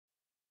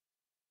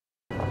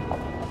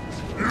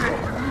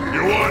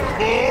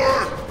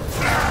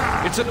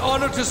It's an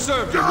honor to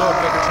serve you, Lord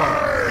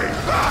Megatron.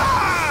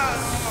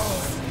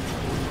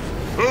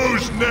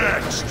 Who's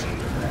next?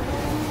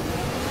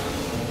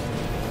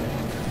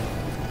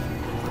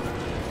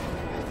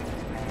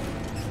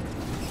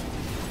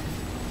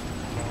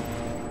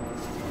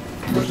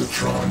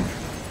 Megatron,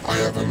 I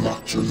have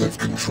unlocked your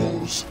lift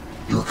controls.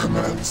 Your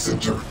command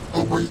center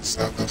awaits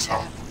at the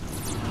top.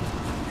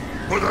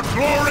 For the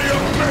glory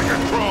of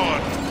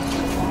Megatron!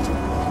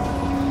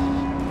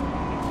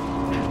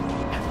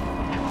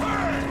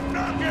 Hey,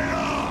 knock it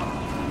off!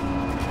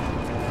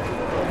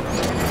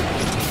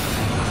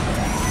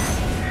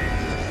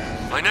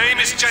 My name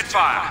is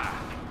Jetfire.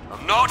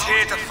 I'm not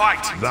here to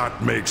fight.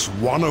 That makes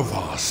one of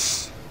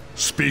us.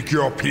 Speak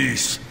your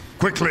piece,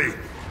 quickly.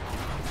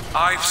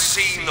 I've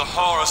seen the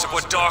horrors of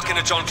what Dark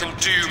Energon can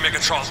do,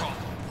 Megatron.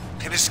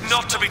 It is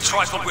not to be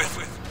trifled with.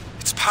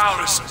 Its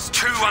power is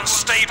too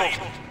unstable.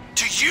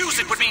 To use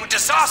it would mean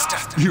disaster.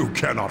 You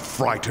cannot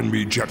frighten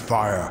me,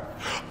 Jetfire.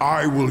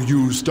 I will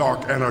use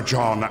Dark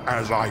Energon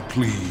as I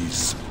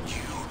please.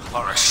 You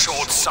are a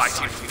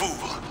short-sighted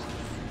fool.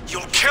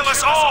 You'll kill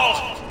us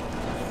all!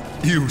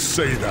 You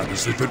say that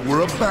as if it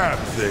were a bad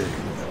thing.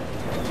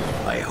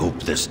 I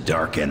hope this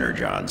Dark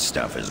Energon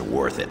stuff is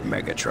worth it,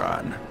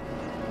 Megatron.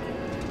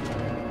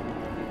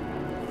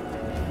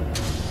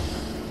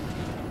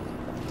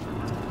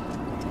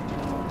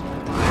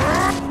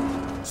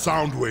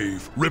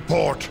 Soundwave,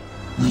 report.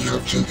 We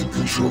have taken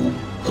control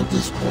of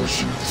this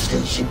portion of the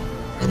station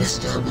and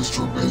established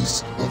your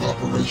base of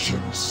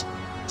operations.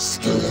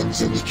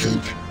 Scans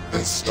indicate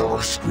that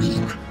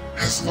Starscream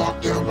has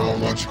locked down all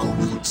logical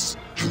routes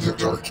to the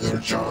Dark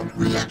Energon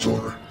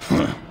reactor.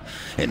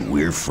 And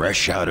we're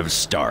fresh out of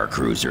Star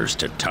Cruisers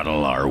to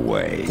tunnel our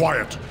way.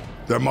 Quiet.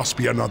 There must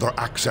be another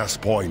access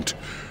point.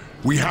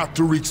 We have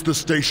to reach the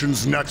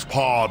station's next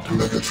pod.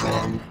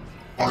 Megatron,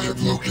 I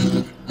have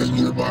located a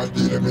nearby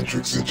data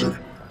metric center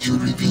to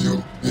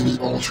reveal any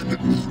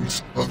alternate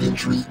means of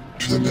entry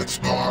to the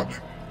next pod.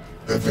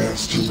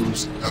 Advanced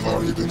teams have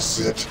already been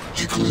set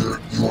to clear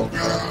your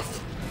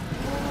path.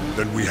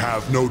 Then we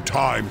have no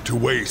time to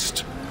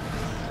waste.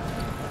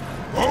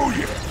 Oh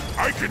yeah,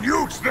 I can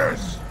use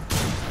this!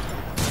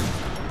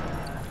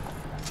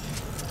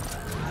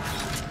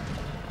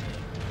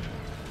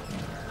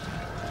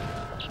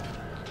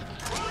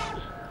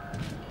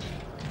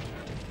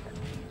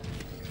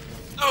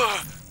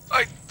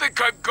 I think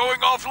I'm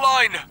going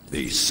offline.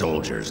 These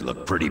soldiers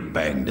look pretty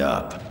banged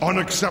up.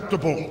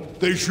 Unacceptable.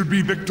 They should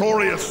be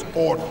victorious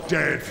or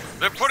dead.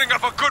 They're putting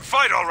up a good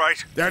fight, all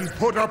right. Then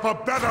put up a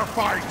better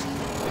fight!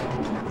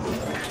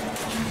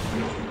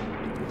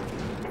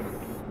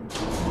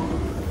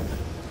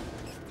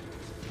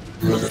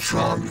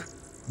 Megatron,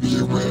 be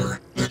aware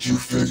that you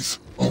face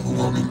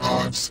overwhelming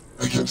odds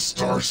against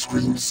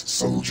Starscream's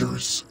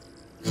soldiers.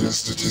 It is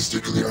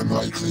statistically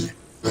unlikely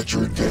that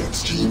your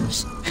advanced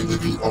teams can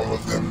defeat all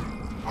of them.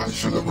 I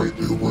shall await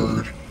your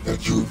word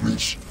that you have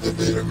reached the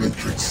Data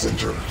Matrix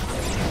Center.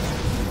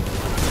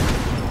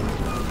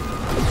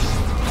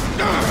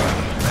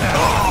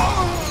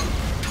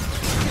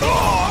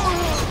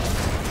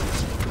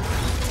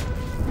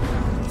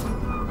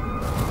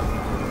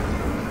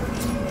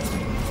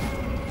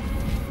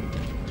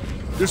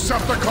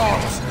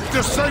 Decepticons!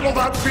 Disable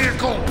that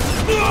vehicle!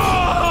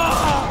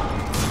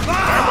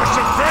 That was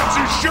some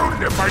fancy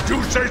shooting if I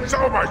do say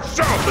so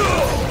myself!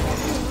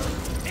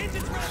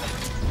 Engines running!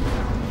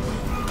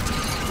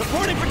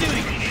 Reporting for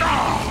duty!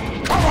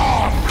 Come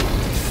on!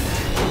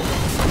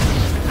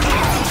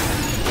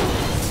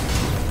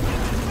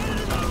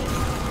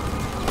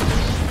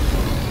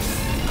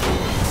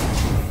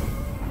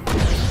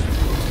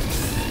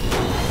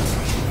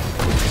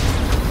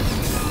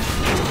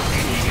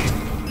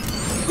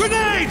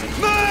 Grenade!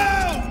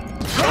 Move!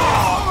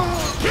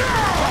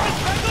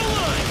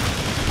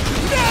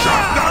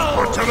 Shot that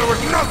one till there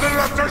was nothing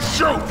left to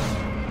shoot!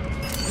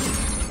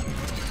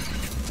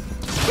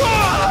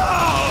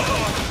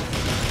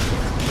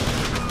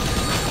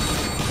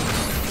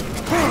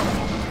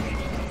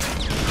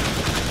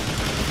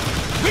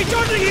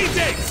 Recharging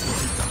e-tanks!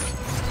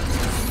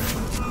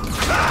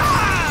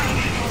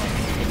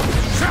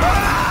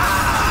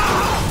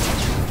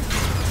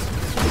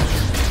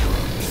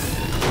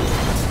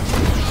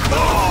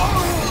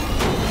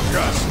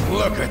 Just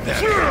look at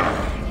that.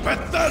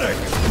 Pathetic!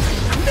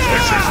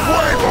 This is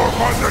way more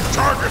fun than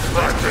target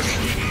practice!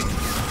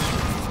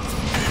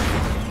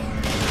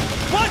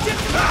 Watch it!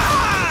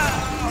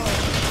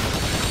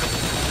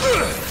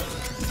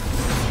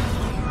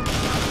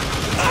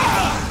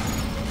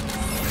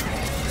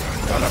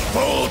 Got a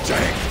full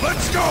tank.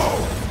 Let's go!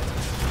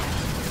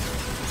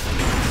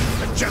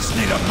 I just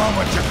need a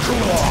moment to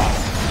cool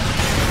off.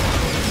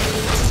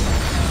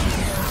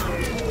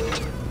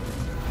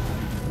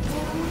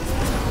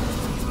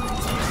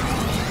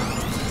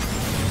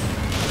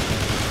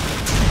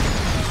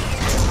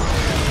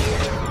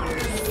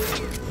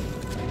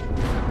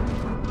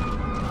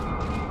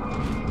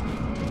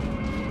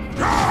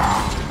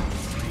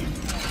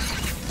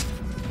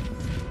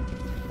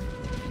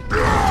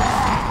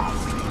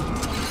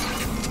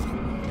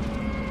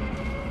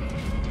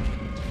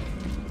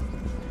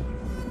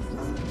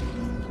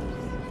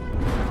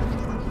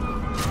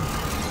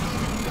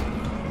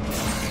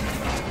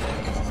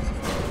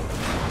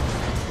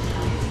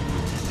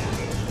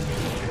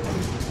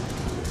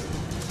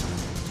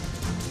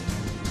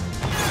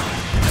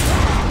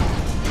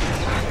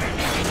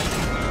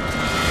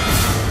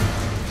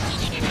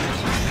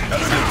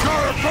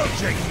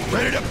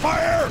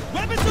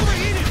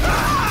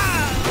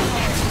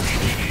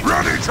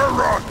 to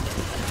run!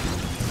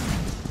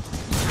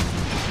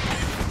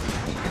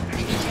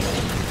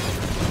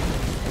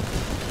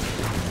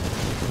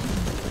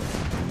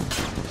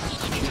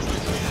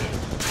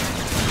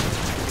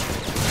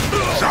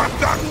 Shot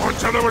that one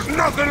till there was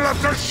nothing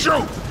left to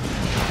shoot!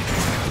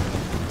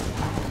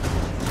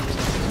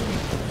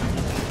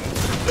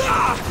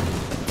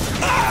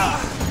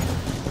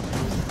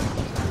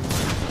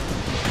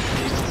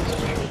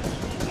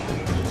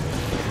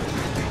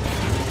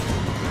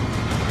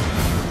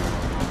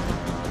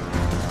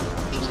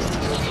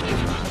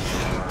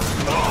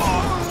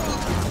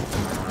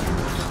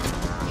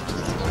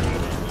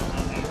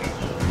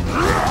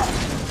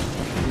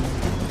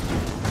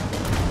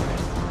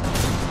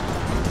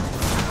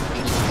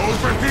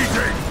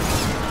 Overheating!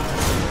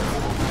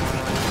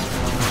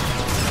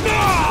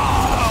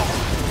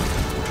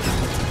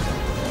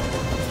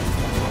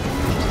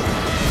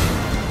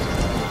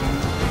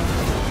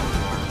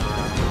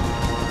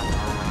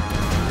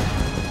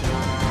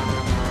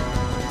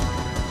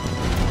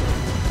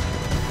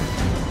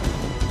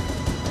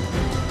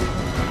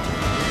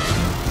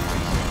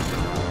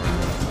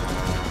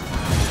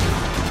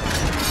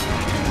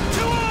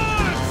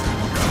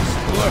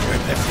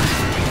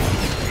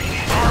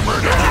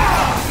 Armored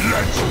up!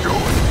 Let's do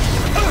it!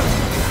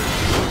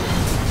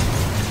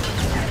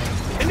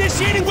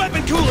 Initiating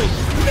weapon cooling!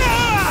 No!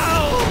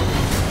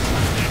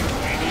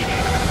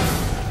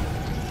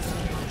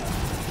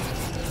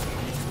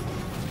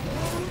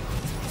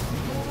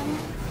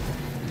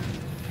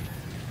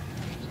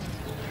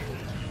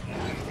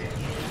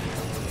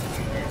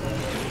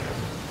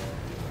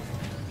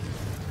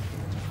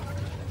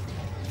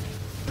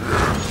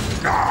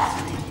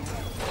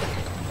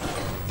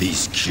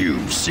 These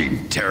cubes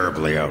seem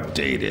terribly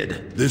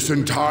outdated. This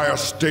entire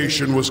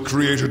station was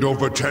created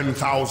over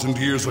 10,000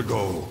 years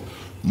ago.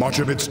 Much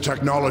of its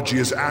technology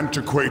is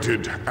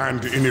antiquated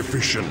and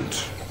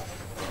inefficient.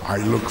 I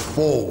look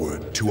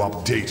forward to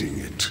updating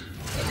it.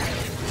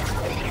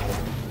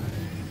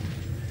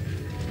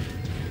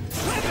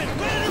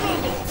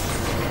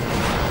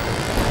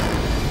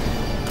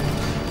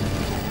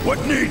 What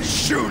needs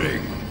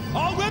shooting?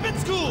 All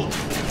weapons cool!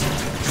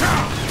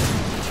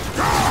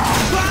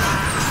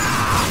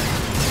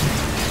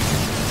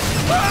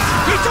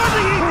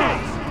 Recharging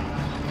E-tanks!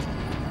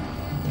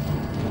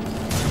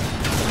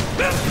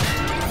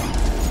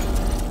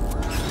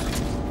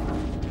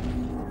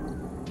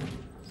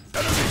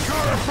 Enemy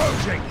car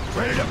approaching!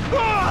 Ready to...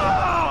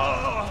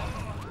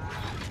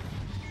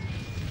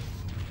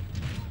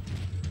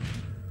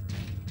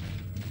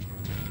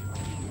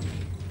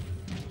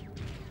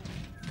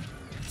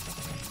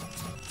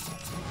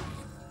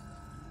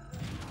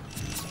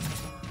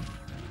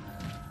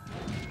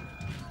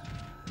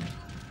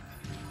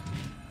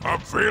 I'm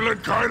feeling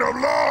kind of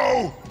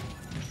low!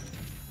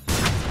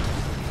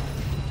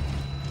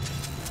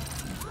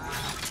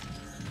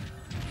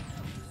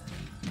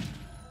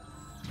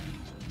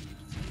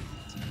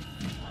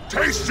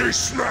 Tasty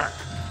snack!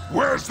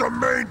 Where's the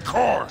main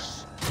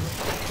course?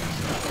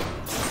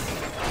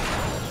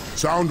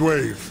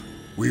 Soundwave,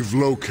 we've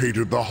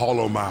located the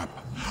holomap.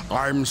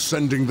 I'm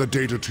sending the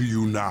data to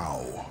you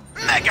now.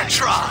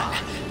 Megatron!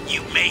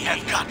 You may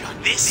have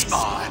gotten this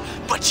far,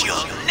 but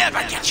you'll never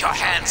get your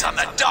hands on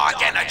the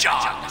Dark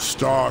Energon!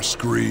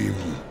 Starscream,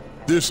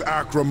 this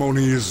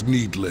acrimony is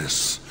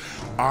needless.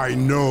 I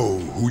know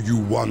who you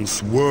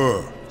once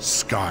were,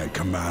 Sky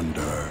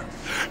Commander,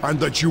 and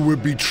that you were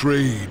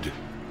betrayed.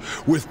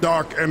 With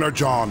Dark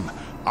Energon,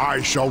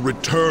 I shall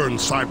return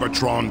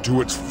Cybertron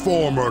to its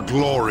former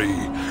glory,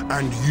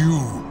 and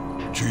you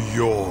to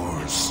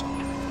yours,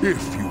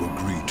 if you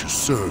agree to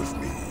serve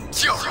me.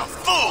 You're a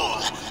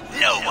fool!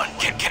 No one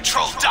can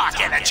control Dark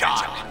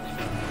Energon!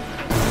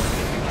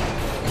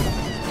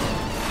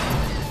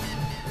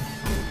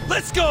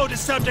 Let's go,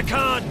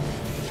 Decepticon!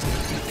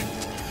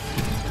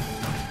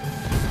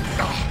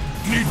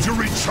 Need to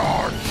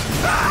recharge!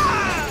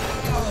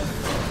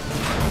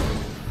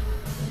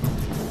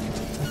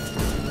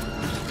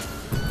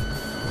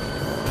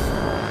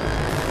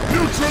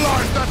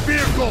 Neutralize that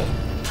vehicle!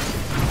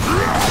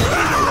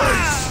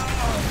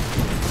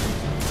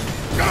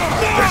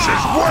 This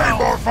is way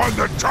more fun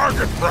than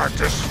target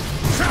practice!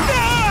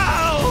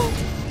 No!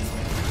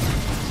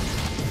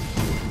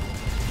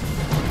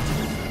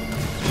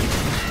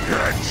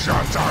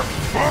 Headshots are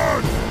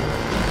fun!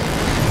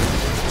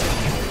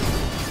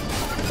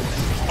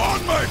 On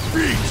my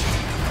feet!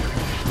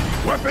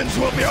 Weapons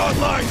will be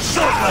online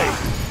shortly!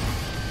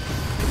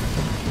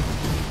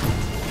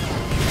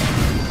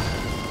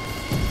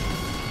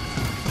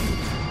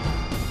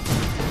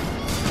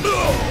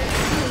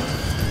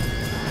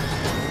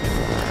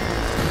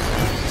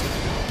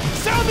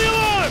 Sound the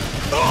alarm!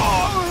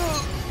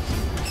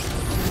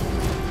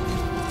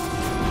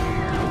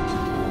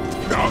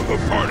 Now the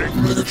party!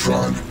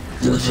 Megatron,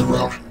 there's a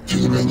route to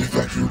the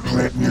manufacturing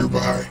plant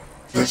nearby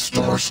that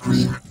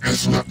Starscream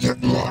has not yet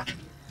blocked.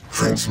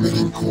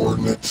 Transmitting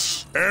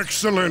coordinates.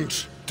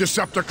 Excellent!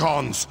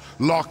 Decepticons,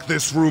 lock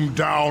this room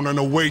down and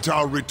await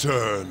our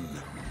return.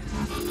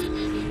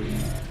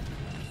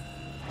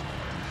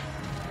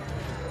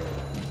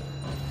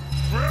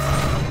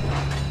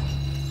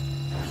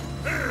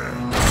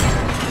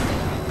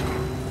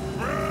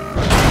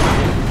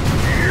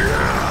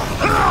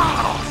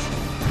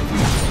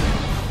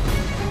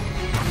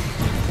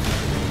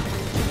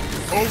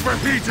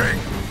 Overheating!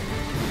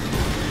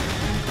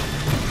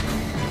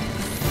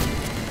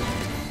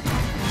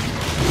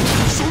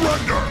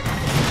 Surrender!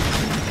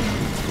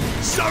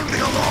 Sound the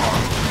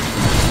alarm!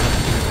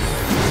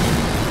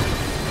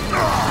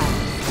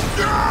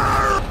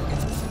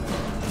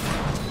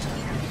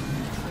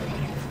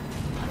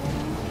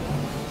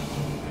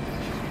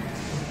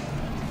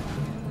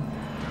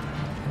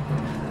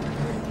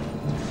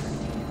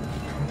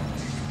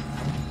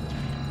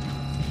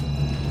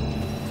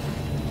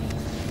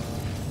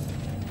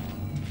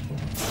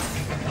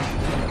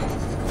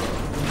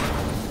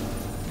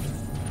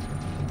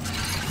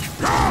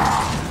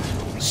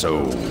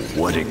 So,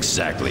 what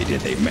exactly did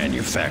they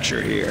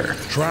manufacture here?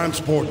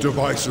 Transport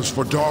devices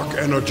for Dark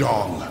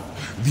Energon.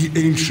 The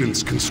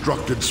ancients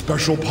constructed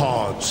special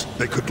pods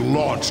they could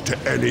launch to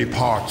any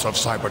parts of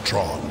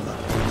Cybertron.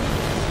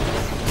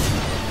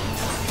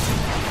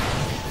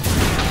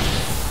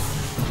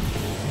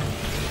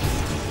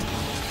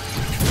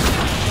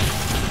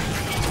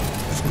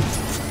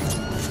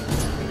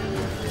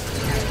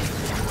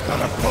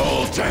 Got a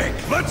full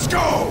tank! Let's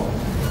go!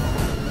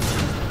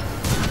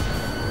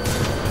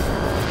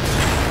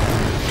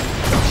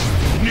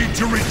 Need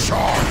to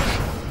recharge!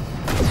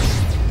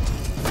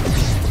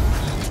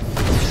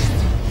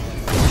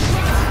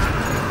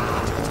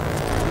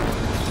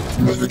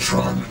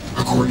 Megatron,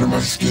 according to my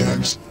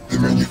scans, the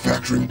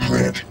manufacturing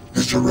plant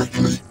is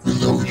directly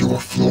below your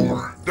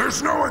floor.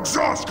 There's no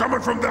exhaust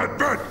coming from that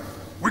vent!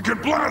 We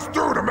can blast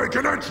through to make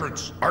an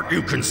entrance! Aren't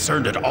you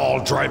concerned at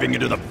all driving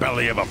into the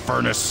belly of a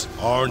furnace?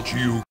 Aren't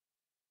you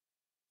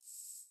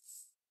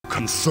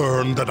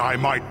concerned that I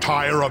might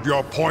tire of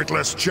your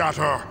pointless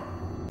chatter?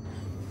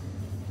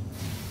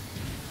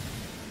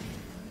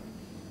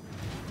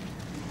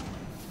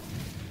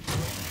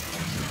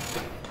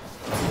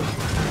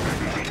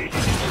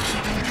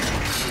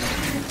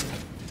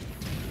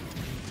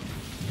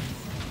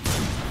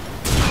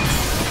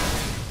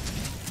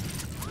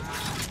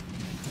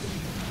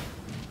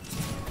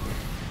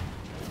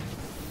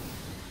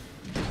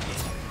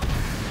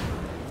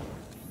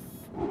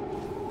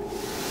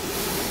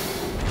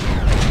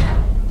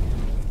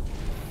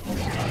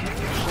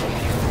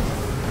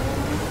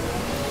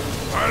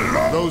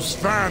 Those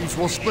fans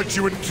will split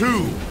you in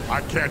two.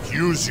 I can't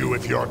use you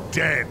if you're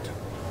dead.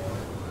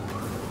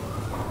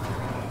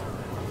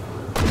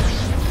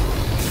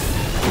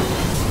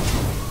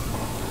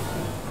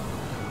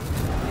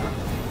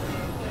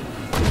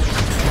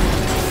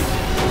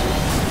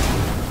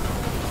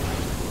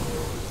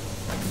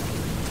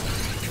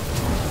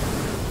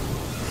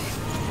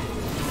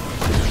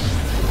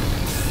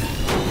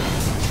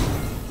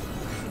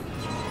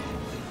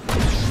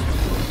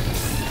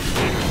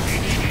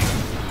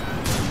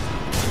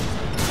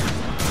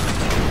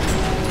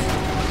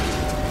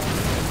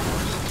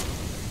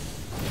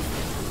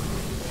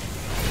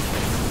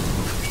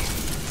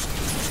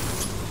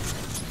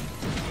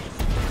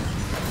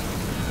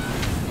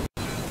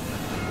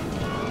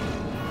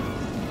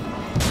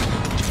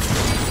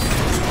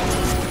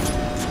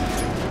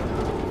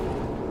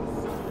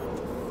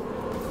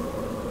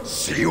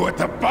 See you at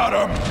the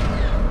bottom!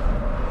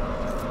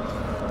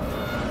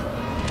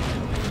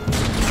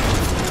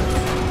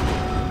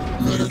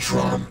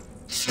 Megatron,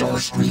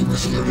 Starscream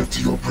is alerted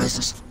to your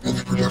presence in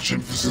the production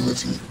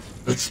facility.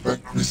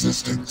 Expect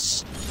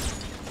resistance.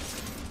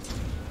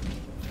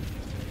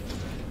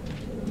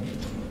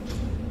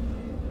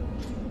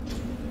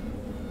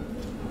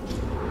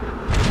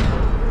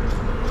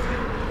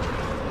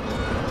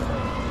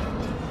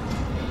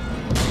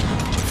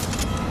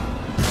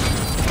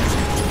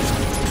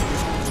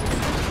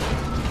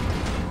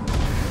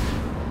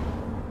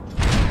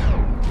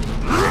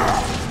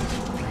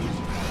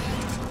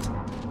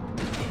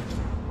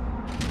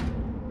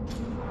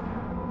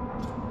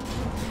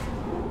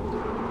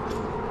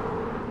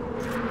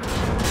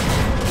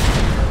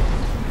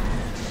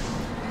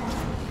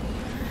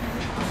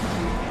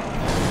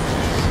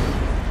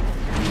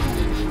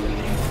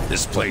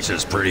 This place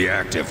is pretty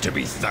active to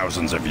be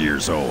thousands of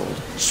years old.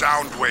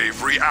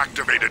 Soundwave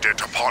reactivated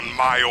it upon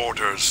my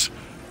orders.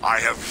 I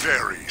have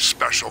very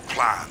special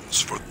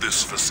plans for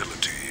this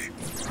facility.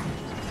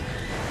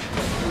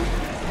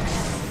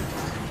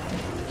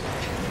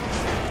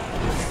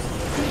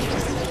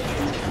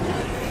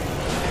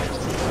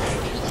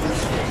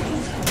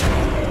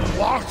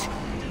 What?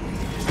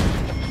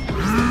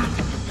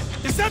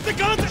 Is that the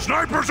gun?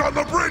 Snipers on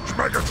the bridge,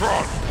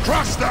 Megatron!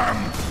 Crush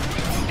them!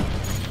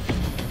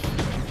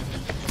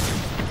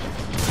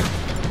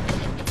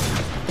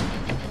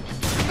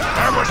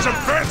 That was some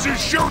fancy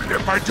shooting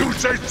if I do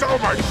say so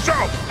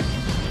myself!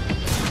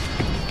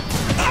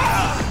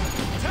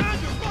 Time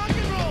to rock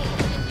and roll!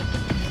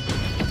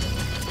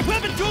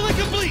 Weapon tooling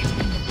complete!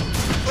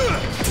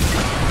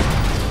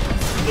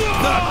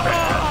 Not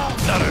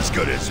bad! Not as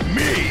good as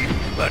me,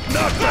 but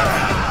not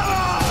bad!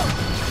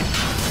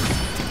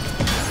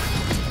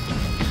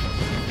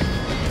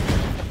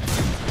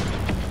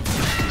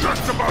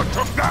 Just about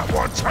took that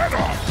one's head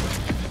off!